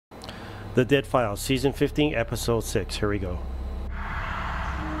The Dead Files, Season 15, Episode 6. Here we go.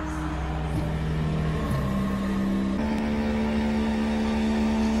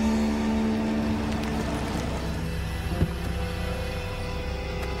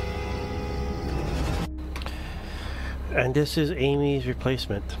 And this is Amy's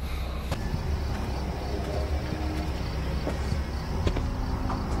replacement.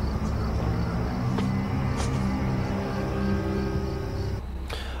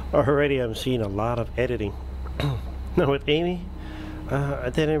 Already I'm seeing a lot of editing. Now with Amy, I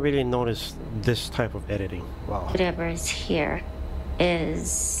didn't really notice this type of editing. Wow. Whatever is here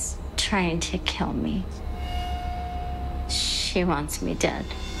is trying to kill me. She wants me dead.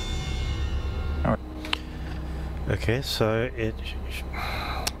 Okay, so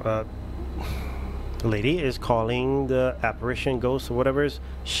lady is calling the apparition, ghost, or whatever is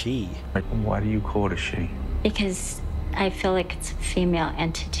she. Why do you call it a she? Because I feel like it's a female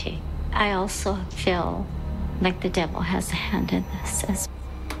entity. I also feel like the devil has a hand in this as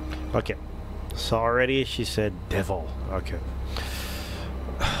well. Okay, so already she said devil. Okay.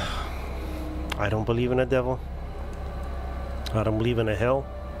 I don't believe in a devil. I don't believe in a hell.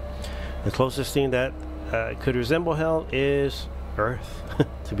 The closest thing that could resemble hell is Earth,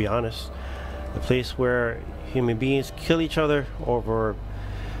 to be honest. The place where human beings kill each other over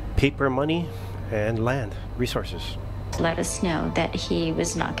paper money and land, resources. Let us know that he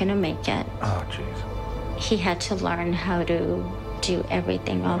was not going to make it. Oh, jeez. He had to learn how to do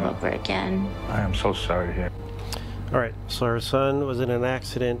everything all over again. I am so sorry to hear. All right, so her son was in an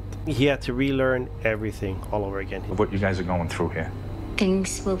accident. He had to relearn everything all over again. What you guys are going through here.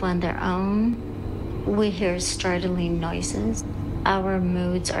 Things move on their own. We hear startling noises. Our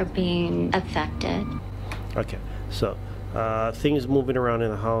moods are being affected. Okay, so things moving around in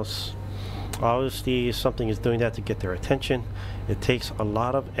the house. Obviously, something is doing that to get their attention. It takes a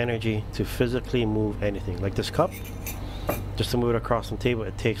lot of energy to physically move anything. Like this cup, just to move it across the table,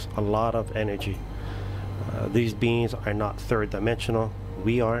 it takes a lot of energy. These beings are not third dimensional.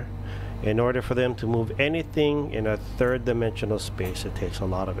 We are. In order for them to move anything in a third dimensional space, it takes a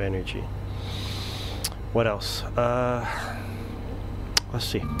lot of energy. What else? Let's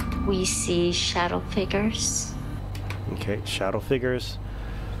see. We see shadow figures. Okay, shadow figures.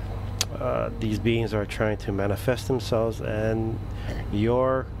 These beings are trying to manifest themselves, and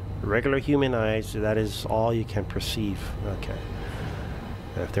your regular human eyes, that is all you can perceive. Okay.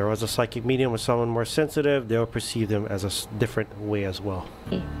 If there was a psychic medium or someone more sensitive, they'll perceive them as a different way as well.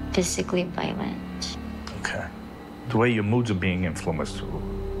 Physically violent. Okay. The way your moods are being influenced,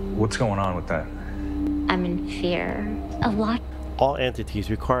 what's going on with that? I'm in fear. A lot. All entities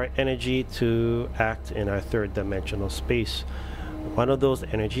require energy to act in our third dimensional space. One of those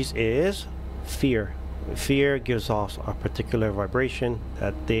energies is fear. Fear gives off a particular vibration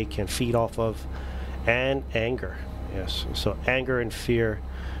that they can feed off of, and anger. Yes, so anger and fear,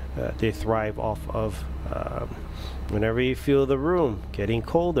 they thrive off of. Whenever you feel the room getting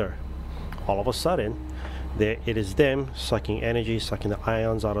colder, all of a sudden, it is them sucking energy, sucking the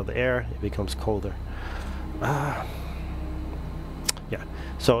ions out of the air. It becomes colder. Yeah,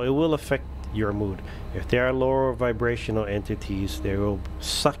 so it will affect your mood. If they are lower vibrational entities, they will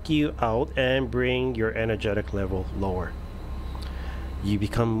suck you out and bring your energetic level lower. You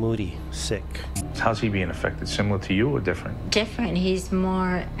become moody, sick. How's he being affected? Similar to you or different? Different. He's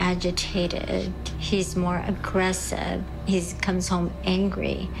more agitated. He's more aggressive. He comes home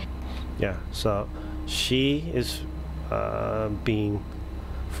angry. Yeah, so she is being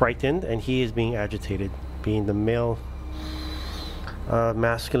frightened and he is being agitated, being the male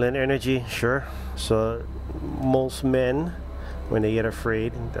masculine energy, sure. So most men, when they get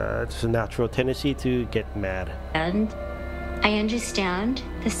afraid, it's a natural tendency to get mad. And I understand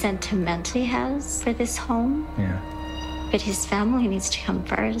the sentiment he has for this home. Yeah. But his family needs to come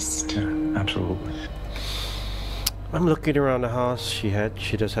first. Yeah, absolutely. I'm looking around the house. She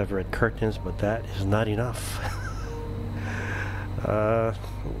does have red curtains, but that is not enough. I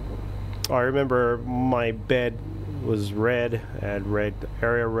remember my bed was red, I had red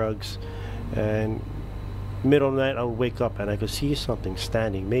area rugs, and middle of the night I would wake up and I could see something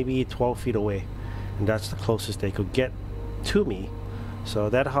standing maybe 12 feet away, and that's the closest they could get to me. So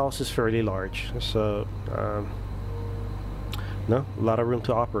that house is fairly large, so no, a lot of room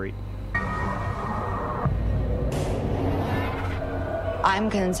to operate.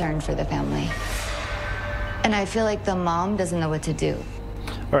 I'm concerned for the family, and I feel like the mom doesn't know what to do.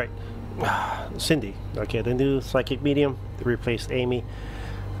 All right, Cindy, okay, the new psychic medium replaced Amy.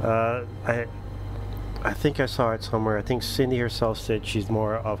 I think I saw it somewhere. I think Cindy herself said she's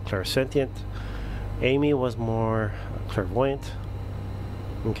more of clairsentient. Amy was more clairvoyant.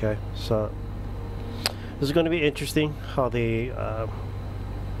 Okay, so this is going to be interesting how they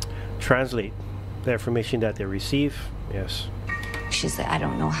translate the information that they receive. Yes. She said, I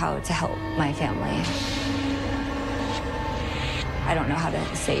don't know how to help my family. I don't know how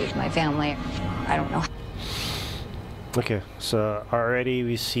to save my family. I don't know. Okay, so already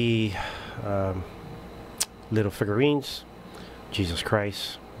we see little figurines, Jesus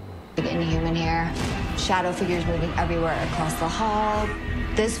Christ. Inhuman here. Shadow figures moving everywhere across the hall.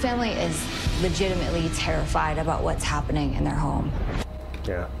 This family is legitimately terrified about what's happening in their home.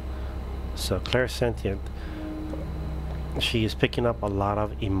 Yeah. So clairsentient, she is picking up a lot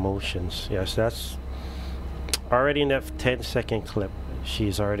of emotions. Yes, that's already in that 10-second clip.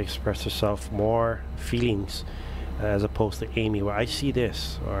 She's already expressed herself more feelings as opposed to Amy, where I see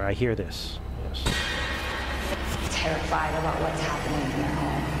this or I hear this. Yes. Terrified about what's happening in their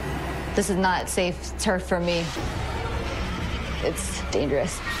home. This is not safe turf for me. It's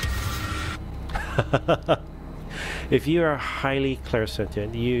dangerous. If you are highly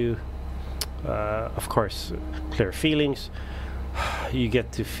clairsentient, you, of course, clear feelings. You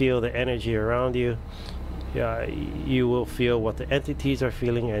get to feel the energy around you. You will feel what the entities are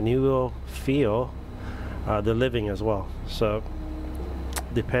feeling, and you will feel the living as well. So,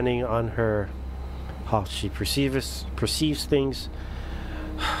 depending on her, how she perceives things,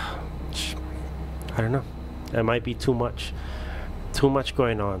 I don't know. It might be too much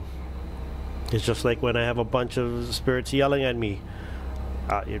going on. It's just like when I have a bunch of spirits yelling at me.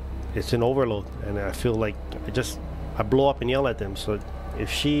 It's an overload, and I feel like I blow up and yell at them. So if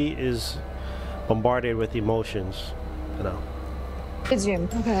she is bombarded with emotions, you know. It's Jim.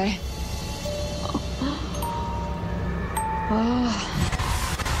 Okay. Oh.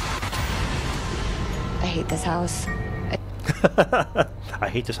 I hate this house. I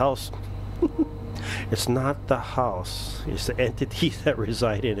hate this house. It's not the house, it's the entities that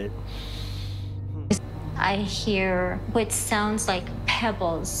reside in it. I hear what sounds like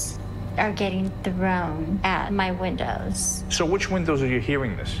pebbles are getting thrown at my windows. So which windows are you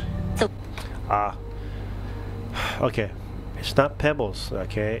hearing this? Okay, it's not pebbles,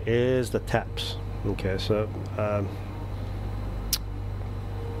 okay, it is the taps. Okay, so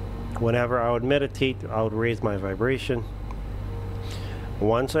whenever I would meditate, I would raise my vibration.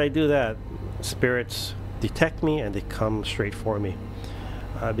 Once I do that, spirits detect me and they come straight for me.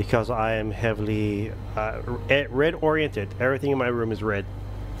 Because I am heavily red oriented. Everything in my room is red.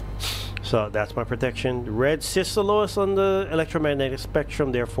 So that's my protection. Red sits the lowest on the electromagnetic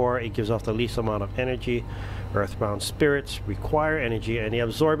spectrum, therefore it gives off the least amount of energy. Earthbound spirits require energy and they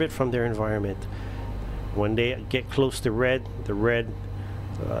absorb it from their environment. When they get close to red, the red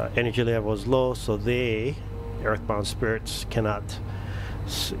energy level is low, so earthbound spirits cannot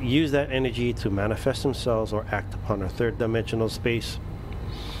use that energy to manifest themselves or act upon a third dimensional space.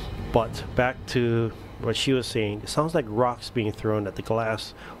 But back to what she was saying, it sounds like rocks being thrown at the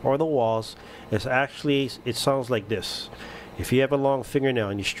glass or the walls. It sounds like this. If you have a long fingernail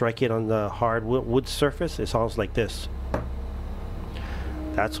and you strike it on the hard wood surface, it sounds like this.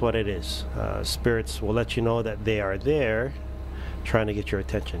 That's what it is. Spirits will let you know that they are there trying to get your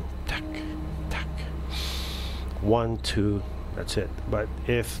attention. Tack, tack. 1, 2, that's it. But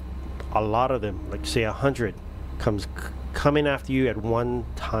if a lot of them, like say 100, coming after you at one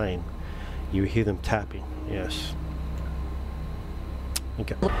time, you hear them tapping. Yes.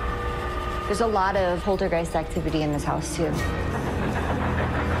 Okay. There's a lot of poltergeist activity in this house too.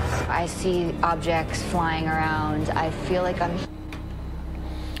 I see objects flying around. I feel like I'm...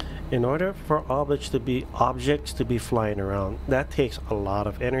 In order for objects to be flying around, that takes a lot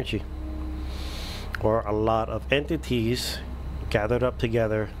of energy. Or a lot of entities gathered up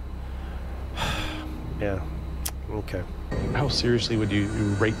together. Yeah. Okay. How seriously would you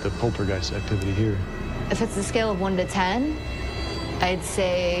rate the poltergeist activity here? If it's a scale of 1 to 10, I'd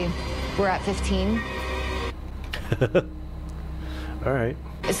say we're at 15. All right.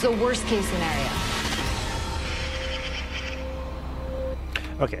 It's the worst case scenario.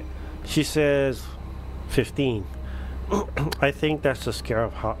 Okay. She says 15. I think that's the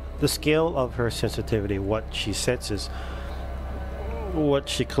scale of her sensitivity, what she senses, what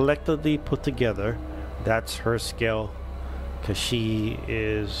she collectively put together. That's her scale, because she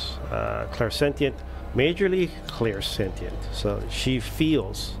is clairsentient, majorly clairsentient. So she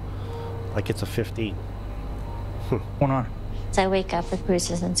feels like it's a 15. What's going on? So I wake up with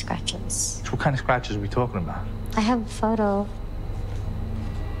bruises and scratches. What kind of scratches are we talking about? I have a photo.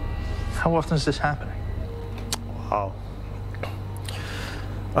 How often is this happening? Wow.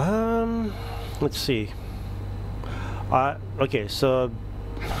 Let's see. Okay, so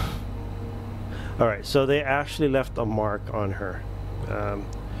all right, so they actually left a mark on her.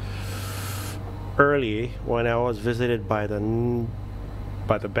 early when I was visited by the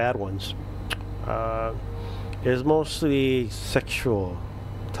bad ones, is mostly sexual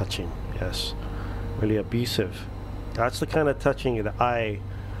touching. Yes, really abusive. That's the kind of touching that I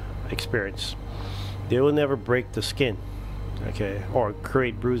experience. They will never break the skin, okay, or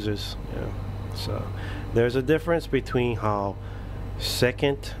create bruises. Yeah. So there's a difference between how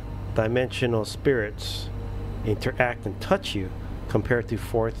second dimensional spirits interact and touch you compared to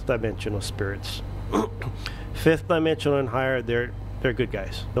fourth dimensional spirits. Fifth dimensional and higher, they're good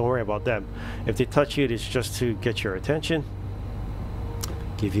guys. Don't worry about them. If they touch you, it's just to get your attention,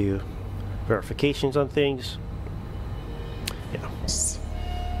 give you verifications on things. Yeah.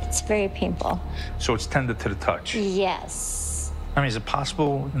 It's very painful. So it's tended to the touch. Yes. I mean, is it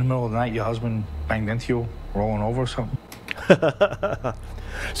possible in the middle of the night your husband banged into you, rolling over or something?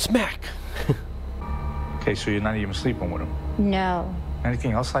 Smack. Okay, so you're not even sleeping with him. No.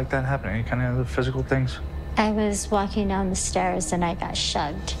 Anything else like that happen? Any kind of other physical things? I was walking down the stairs and I got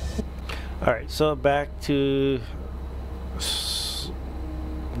shoved. All right, so back to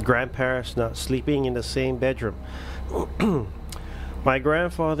grandparents not sleeping in the same bedroom. My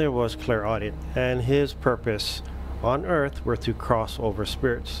grandfather was clairaudient, and his purpose on earth were to cross over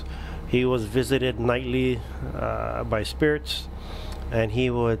spirits. He was visited nightly by spirits, and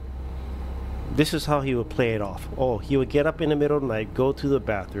this is how he would play it off. Oh, he would get up in the middle of the night, go to the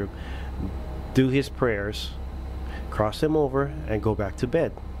bathroom, do his prayers, cross them over, and go back to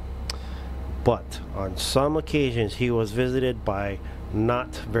bed. But on some occasions, he was visited by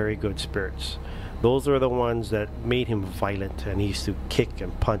not very good spirits. Those are the ones that made him violent, and he used to kick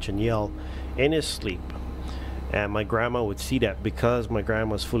and punch and yell in his sleep. And my grandma would see that, because my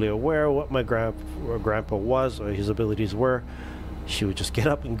grandma was fully aware of what my grandpa was or his abilities were. She would just get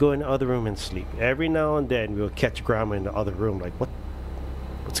up and go in the other room and sleep. Every now and then we would catch grandma in the other room, like,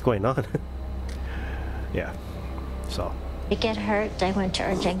 what's going on? Yeah. So I get hurt, I went to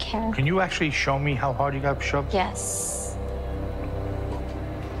urgent care. Can you actually show me how hard you got shoved? Yes.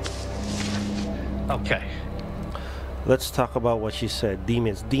 Okay. let's talk about what she said.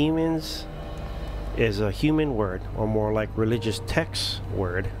 Demons. Demons is a human word, or more like religious text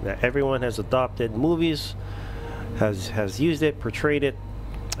word, that everyone has adopted. Movies has used it, portrayed it,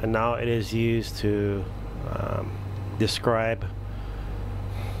 and now it is used to describe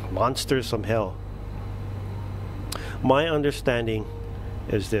monsters from hell. My understanding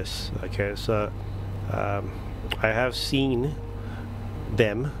is this. Okay, so I have seen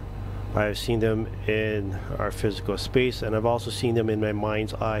them. I've seen them in our physical space, and I've also seen them in my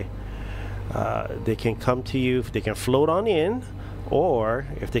mind's eye. They can come to you, they can float on in, or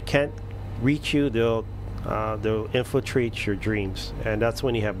if they can't reach you, they'll infiltrate your dreams, and that's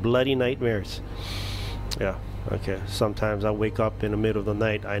when you have bloody nightmares. Yeah, okay. Sometimes I wake up in the middle of the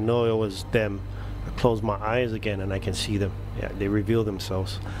night, I know it was them. I close my eyes again and I can see them. Yeah, they reveal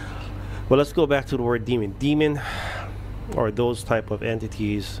themselves. Well, let's go back to the word demon. Demon, or those type of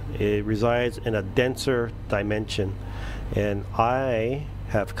entities, it resides in a denser dimension, and I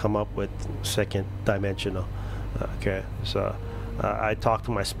have come up with second dimensional. Okay, so I talked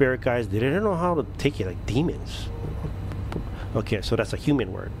to my spirit guys. They didn't know how to take it, like demons. Okay, so that's a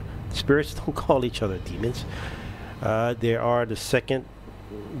human word. Spirits don't call each other demons. They are the second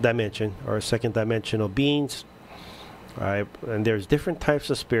dimension, or second dimensional beings. Alright, and there's different types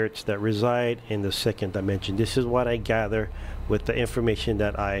of spirits that reside in the second dimension. This is what I gather with the information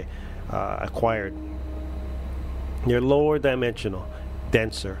that I acquired. They're lower dimensional,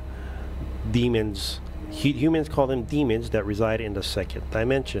 denser demons. Humans call them demons that reside in the second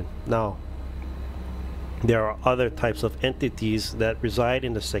dimension. Now, there are other types of entities that reside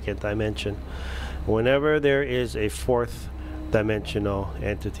in the second dimension. Whenever there is a fourth dimensional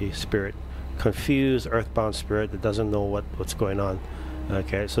entity, spirit, confused earthbound spirit that doesn't know what's going on.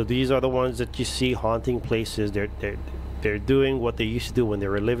 Okay, so these are the ones that you see haunting places. They're doing what they used to do when they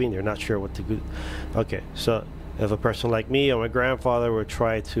were living. They're not sure what to do. Okay, so if a person like me or my grandfather would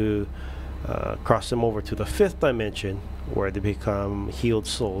try to cross them over to the fifth dimension, where they become healed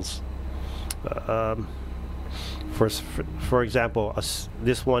souls. For example,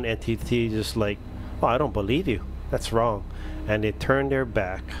 this one entity just like, oh, I don't believe you. That's wrong. And they turn their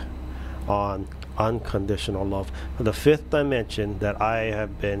back on unconditional love. The fifth dimension that I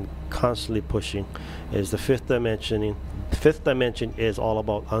have been constantly pushing is the fifth dimension. The fifth dimension is all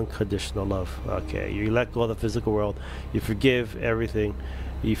about unconditional love. Okay, you let go of the physical world, you forgive everything,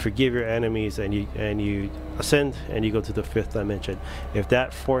 you forgive your enemies, and you ascend and you go to the fifth dimension. If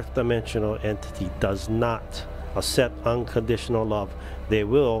that fourth dimensional entity does not accept unconditional love, they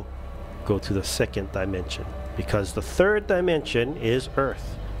will go to the second dimension, because the third dimension is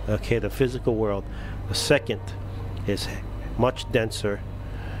earth. Okay, the physical world. The second is much denser.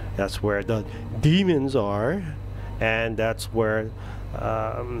 That's where the demons are, and that's where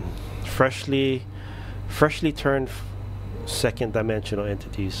freshly turned second dimensional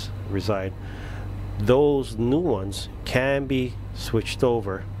entities reside. Those new ones can be switched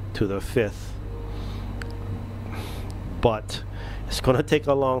over to the fifth, but it's going to take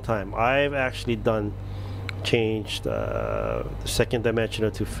a long time. I've actually changed the second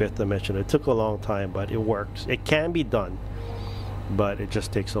dimensional to fifth dimensional. It took a long time, but it works. It can be done, but it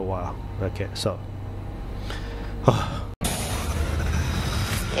just takes a while. Okay, so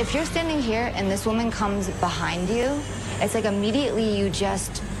If you're standing here and this woman comes behind you, it's like immediately you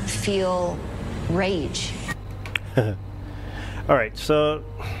just feel rage. all right, so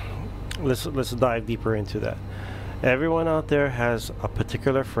let's dive deeper into that. Everyone out there has a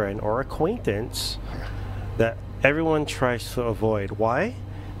particular friend or acquaintance that everyone tries to avoid. Why?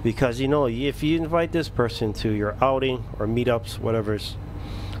 Because, you know, if you invite this person to your outing or meetups, whatever,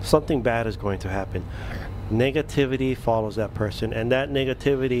 something bad is going to happen. Negativity follows that person, and that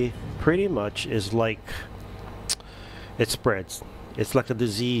negativity pretty much is like, it spreads. It's like a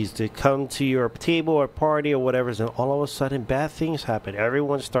disease. They come to your table or party or whatever, and all of a sudden bad things happen.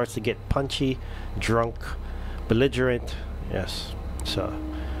 Everyone starts to get punchy, drunk, belligerent. Yes. So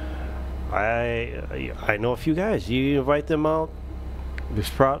I know a few guys. You invite them out,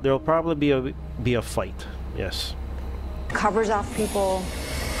 there'll probably be a fight. Yes. Covers off people,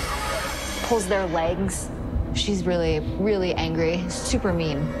 pulls their legs. She's really, really angry, super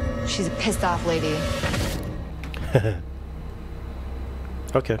mean. She's a pissed off lady.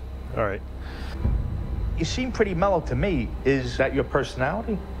 Okay, all right. You seem pretty mellow to me. Is that your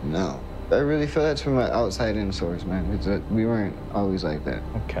personality? No. I really feel that's from an outside in source, man. It's that we weren't always like that.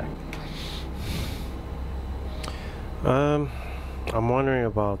 Okay. I'm wondering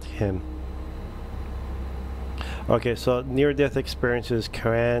about him. Okay, so near-death experiences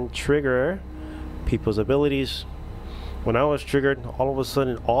can trigger people's abilities. When I was triggered, all of a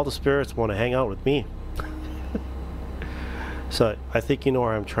sudden, all the spirits want to hang out with me. So I think you know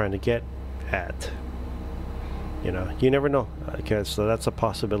where I'm trying to get at. You know, you never know. Okay, so that's a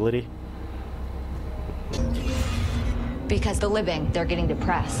possibility. Because the living, they're getting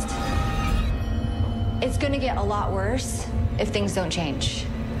depressed. It's gonna get a lot worse if things don't change.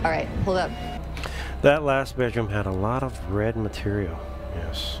 All right, hold up. That last bedroom had a lot of red material.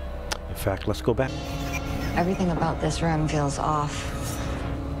 Yes. In fact, let's go back. Everything about this room feels off.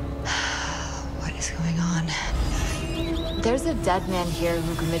 What is going on? There's a dead man here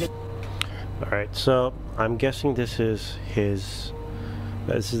who committed... All right, so I'm guessing this is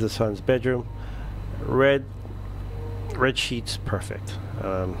the son's bedroom. Red sheets, perfect.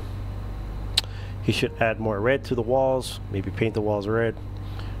 He should add more red to the walls, maybe paint the walls red.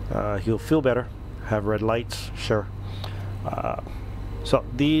 He'll feel better. Have red lights, sure. So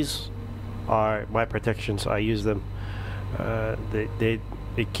these are my protections. I use them.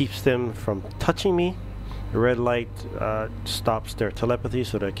 It keeps them from touching me. The red light stops their telepathy,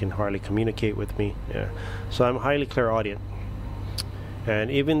 so they can hardly communicate with me. Yeah. So I'm highly clairaudient.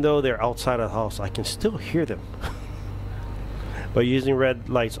 And even though they're outside of the house, I can still hear them. But using red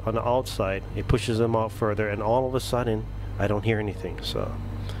lights on the outside, it pushes them out further, and all of a sudden, I don't hear anything. So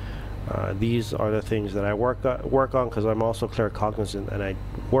these are the things that I work on, because I'm also claircognizant, and I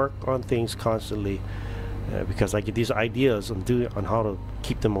work on things constantly because I get these ideas on how to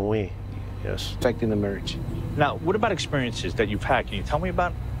keep them away. Yes. Affecting the marriage. Now, what about experiences that you've had? Can you tell me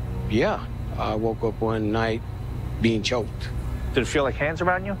about? Yeah. I woke up one night being choked. Did it feel like hands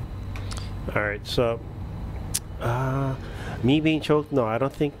around you? All right, so me being choked, no, I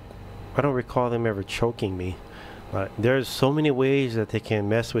don't recall them ever choking me. There's so many ways that they can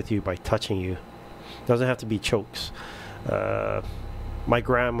mess with you by touching you. Doesn't have to be chokes. My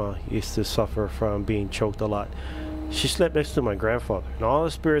grandma used to suffer from being choked a lot. She slept next to my grandfather, and all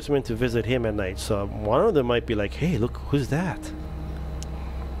the spirits went to visit him at night. So one of them might be like, "Hey, look, who's that?"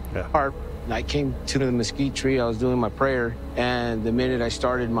 Yeah. I came to the mesquite tree. I was doing my prayer, and the minute I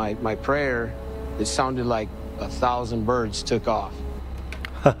started my prayer, it sounded like 1,000 birds took off.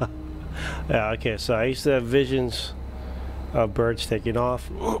 Yeah, okay, so I used to have visions of birds taking off,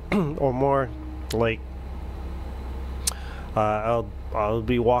 or more like I'll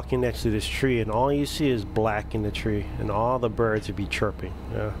be walking next to this tree, and all you see is black in the tree, and all the birds would be chirping.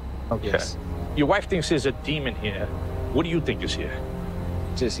 Yeah. Okay. Yes. Your wife thinks there's a demon here. What do you think is here?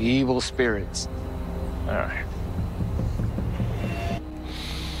 Just evil spirits. All right.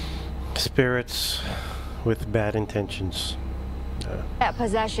 Spirits with bad intentions. At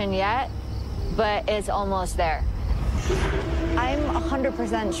possession yet, but it's almost there. I'm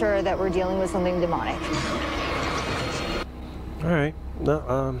 100% sure that we're dealing with something demonic. All right.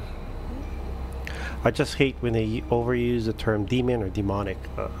 No, I just hate when they overuse the term demon or demonic.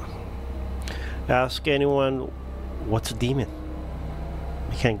 Ask anyone, what's a demon?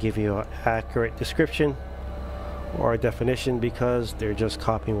 I can't give you an accurate description or a definition because they're just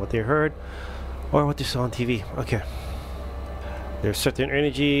copying what they heard or what they saw on TV. Okay. There's certain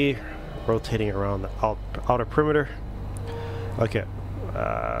energy rotating around the outer perimeter. Okay.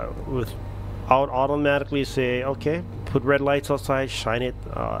 I would automatically say, okay, put red lights outside, shine it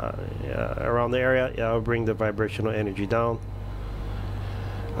around the area. I'll bring the vibrational energy down.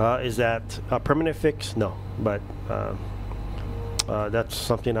 Is that a permanent fix? No, but that's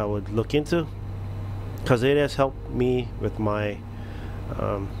something I would look into because it has helped me with my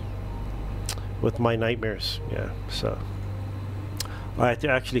nightmares. Yeah, so I had to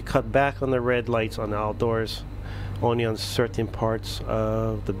actually cut back on the red lights on the outdoors, only on certain parts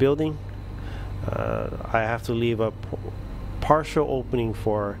of the building. I have to leave a partial opening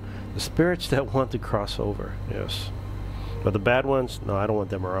for the spirits that want to cross over. Yes, but the bad ones, no, I don't want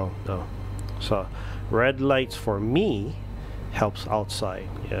them around. No. So red lights for me helps outside.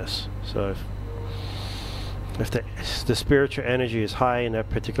 Yes. So if the spiritual energy is high in that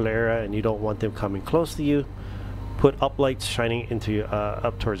particular area and you don't want them coming close to you, put up lights shining into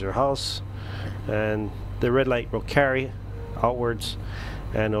up towards your house, and the red light will carry outwards,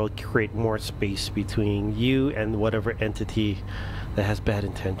 and it'll create more space between you and whatever entity that has bad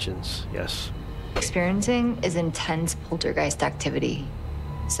intentions. Yes. Experiencing is intense poltergeist activity.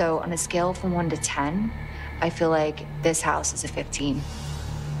 So on a scale from 1 to 10, I feel like this house is a 15.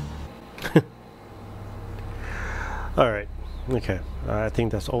 All right. Okay. I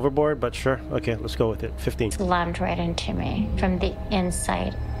think that's overboard, but sure. Okay, let's go with it. 15. Slammed right into me from the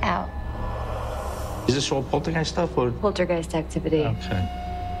inside out. Is this all poltergeist stuff or? Poltergeist activity. Okay.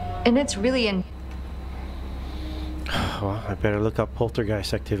 And it's really in. Well, I better look up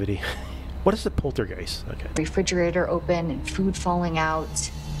poltergeist activity. What is the poltergeist? Okay. Refrigerator open and food falling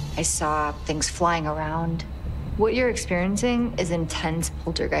out. I saw things flying around. What you're experiencing is intense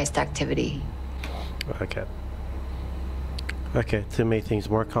poltergeist activity. Okay. Okay, to make things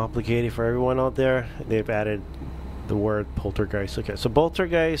more complicated for everyone out there, they've added the word poltergeist. Okay, so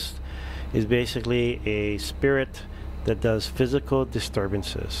poltergeist is basically a spirit that does physical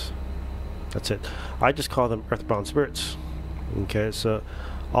disturbances. That's it. I just call them earthbound spirits. Okay, so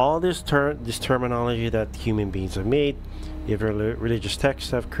all this terminology that human beings have made, even religious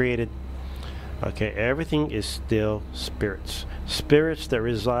texts have created, okay, everything is still spirits. Spirits that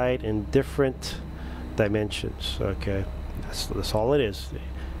reside in different dimensions. Okay, that's all it is.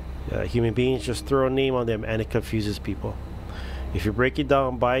 Human beings just throw a name on them and it confuses people. If you break it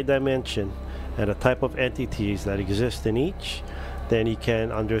down by dimension and the type of entities that exist in each, then you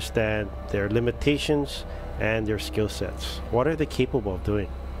can understand their limitations and their skill sets. What are they capable of doing?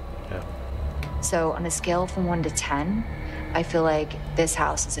 Yeah. So on a scale from 1 to 10, I feel like this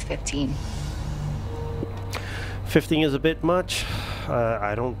house is a 15. 15 is a bit much.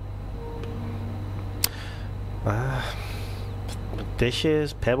 I don't...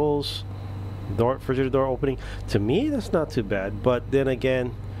 dishes, pebbles, refrigerator door opening. To me, that's not too bad. But then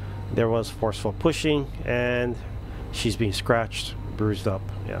again, there was forceful pushing, and she's being scratched, bruised up.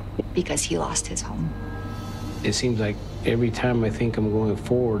 Yeah. Because he lost his home. It seems like every time I think I'm going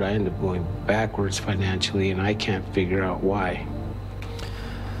forward, I end up going backwards financially, and I can't figure out why.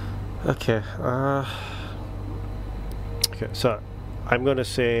 Okay. Okay. So I'm going to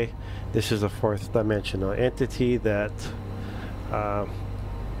say this is a fourth dimensional entity that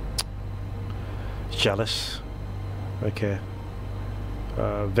jealous. Okay.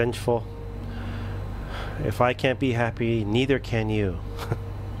 Vengeful. If I can't be happy, neither can you.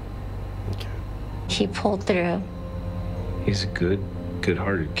 Okay. He pulled through. He's a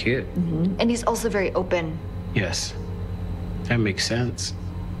good-hearted kid. Mm-hmm. And he's also very open. Yes. That makes sense.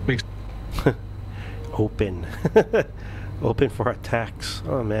 Open. Open for attacks.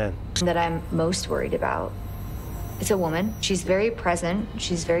 Oh, man. That I'm most worried about. It's a woman. She's very present,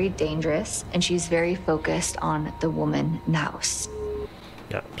 she's very dangerous, and she's very focused on the woman in the house.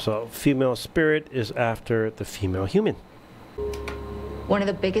 Yeah, so female spirit is after the female human. One of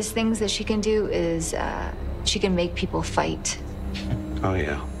the biggest things that she can do is she can make people fight. Oh,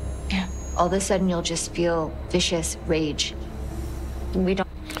 yeah. Yeah. All of a sudden, you'll just feel vicious rage. We don't.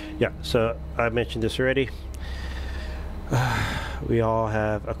 Yeah, so I mentioned this already. We all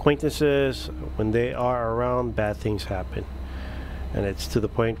have acquaintances. When they are around, bad things happen. And it's to the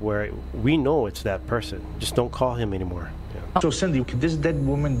point where we know it's that person. Just don't call him anymore. Yeah. So, Cindy, could this dead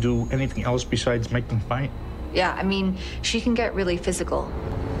woman do anything else besides make them fight? Yeah, I mean, she can get really physical.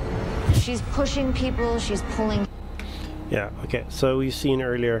 She's pushing people, she's pulling. Yeah, okay, so we've seen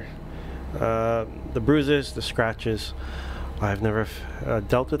earlier the bruises, the scratches. I've never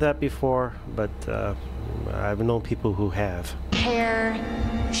dealt with that before, but I've known people who have. Hair,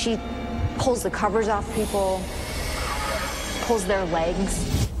 she pulls the covers off people, pulls their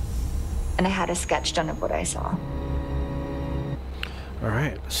legs, and I had a sketch done of what I saw. All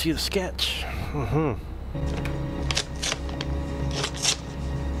right, let's see the sketch. You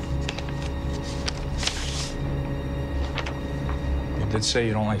did say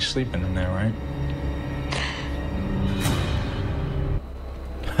you don't like sleeping in there, right?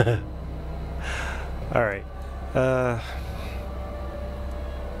 All right.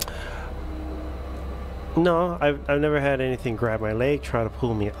 No, I've never had anything grab my leg, try to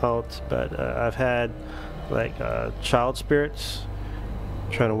pull me out, but I've had like child spirits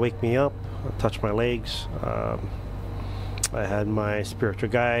trying to wake me up, touch my legs. I had my spiritual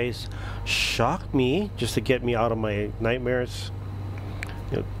guides shock me just to get me out of my nightmares.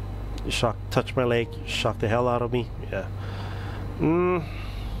 You know, touch my leg, shock the hell out of me. Yeah.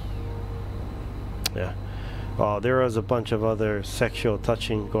 Yeah. There was a bunch of other sexual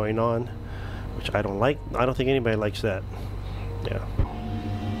touching going on, which I don't like. I don't think anybody likes that. Yeah.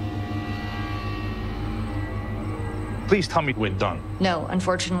 Please tell me we're done. No,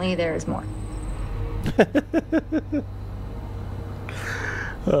 unfortunately, there is more.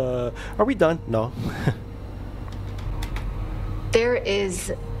 Are we done? No. There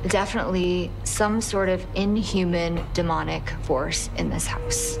is definitely some sort of inhuman demonic force in this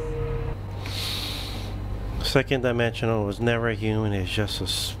house. Second dimensional was never human. It's just a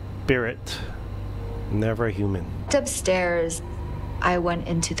spirit. Never human. Upstairs, I went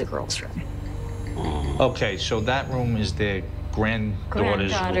into the girls' room. Okay, so that room is their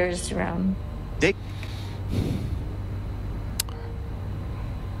Granddaughter's room.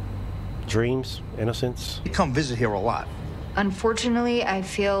 Dreams, innocence. You come visit here a lot. Unfortunately, I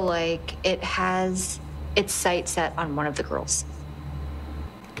feel like it has its sight set on one of the girls.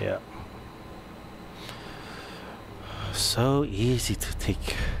 Yeah. So easy to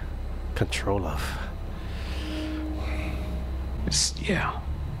take control of. Yeah.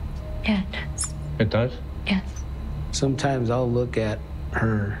 Yeah, it does. It does? Yes. Sometimes I'll look at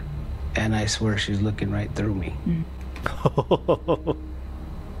her and I swear she's looking right through me.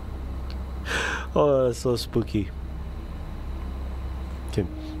 Oh, that's so spooky. Tim.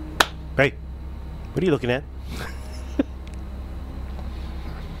 Hey, what are you looking at?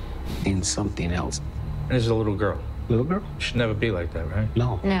 In something else. And there's a little girl. Little girl? Should never be like that, right?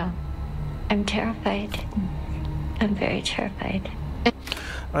 No. No. I'm terrified. I'm very terrified.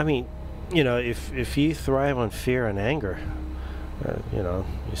 I mean, you know, if you thrive on fear and anger, you know,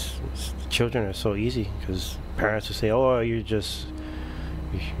 children are so easy because parents will say, "Oh, you're just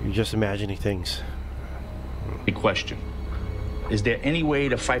imagining things." Big question. Is there any way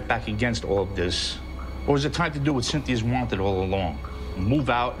to fight back against all of this? Or is it time to do what Cynthia's wanted all along? Move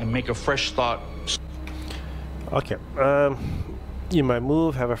out and make a fresh start? Okay. You might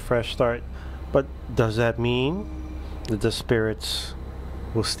move, have a fresh start, but does that mean that the spirits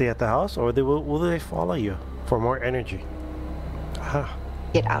will stay at the house, or will they follow you for more energy? Aha.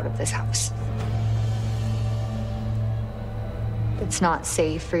 Get out of this house. It's not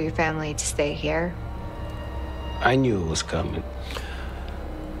safe for your family to stay here. I knew it was coming.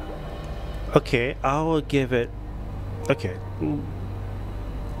 Okay, I will give it. Okay.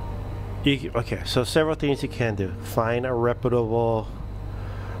 Okay, so several things you can do. Find a reputable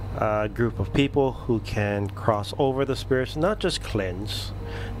group of people who can cross over the spirits, not just cleanse,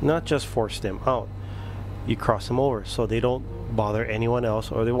 not just force them out. You cross them over so they don't bother anyone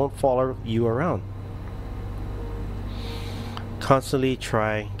else or they won't follow you around. Constantly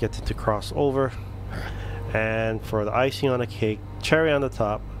try get them to cross over. And for the icing on the cake, cherry on the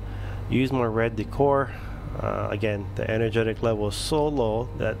top, use more red decor. Again, the energetic level is so low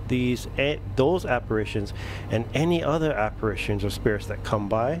that those apparitions and any other apparitions or spirits that come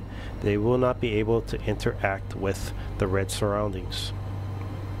by, they will not be able to interact with the red surroundings.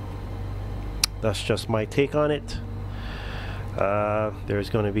 That's just my take on it.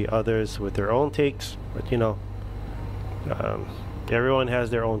 There's going to be others with their own takes, but you know, everyone has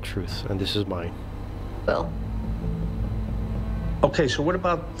their own truth, and this is mine. Will. Okay, so what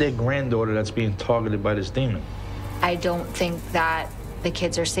about their granddaughter that's being targeted by this demon? I don't think that the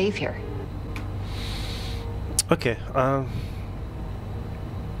kids are safe here. Okay,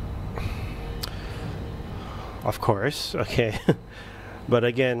 of course, okay. But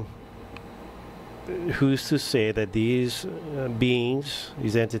again, who's to say that these beings,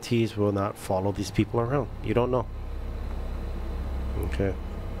 these entities, will not follow these people around? You don't know. Okay.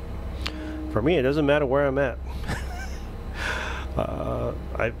 For me, it doesn't matter where I'm at.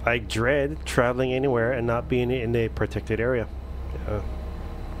 I dread traveling anywhere and not being in a protected area.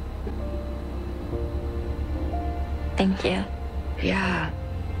 Thank you. Yeah.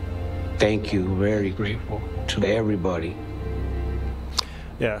 Thank you. Very grateful to everybody.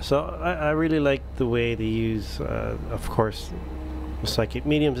 Yeah, so I really like the way they use, of course, the psychic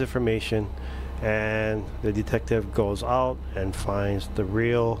medium's information, and the detective goes out and finds the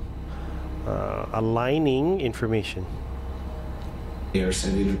real aligning information. They are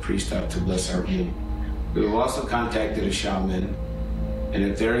sending a priest out to bless our room. We have also contacted a shaman, and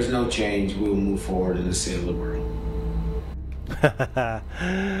if there is no change, we will move forward in the sale of the world.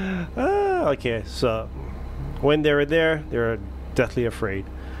 Okay, so when they were there, they were deathly afraid.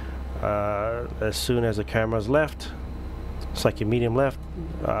 As soon as the cameras left, psychic medium left,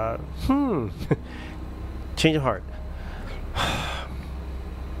 change of heart.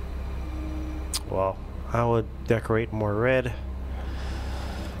 Well, I would decorate more red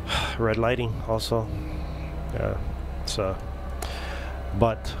lighting also. Yeah, so,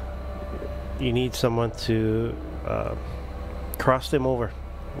 but you need someone to cross them over.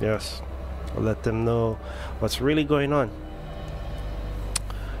 Yes, let them know what's really going on.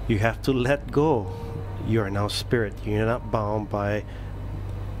 You have to let go. You are now spirit. You're not bound by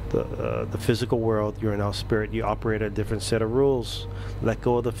the physical world. You're now spirit. You operate a different set of rules. Let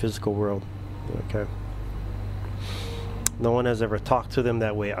go of the physical world. Okay. No one has ever talked to them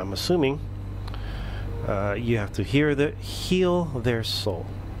that way, I'm assuming. You have to heal their soul.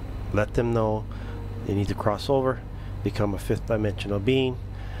 Let them know they need to cross over, become a fifth dimensional being.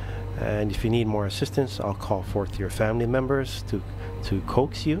 And if you need more assistance, I'll call forth your family members to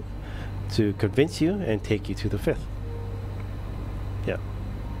coax you, to convince you, and take you to the fifth. Yeah.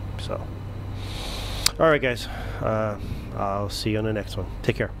 So, all right, guys. I'll see you on the next one.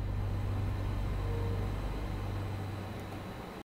 Take care.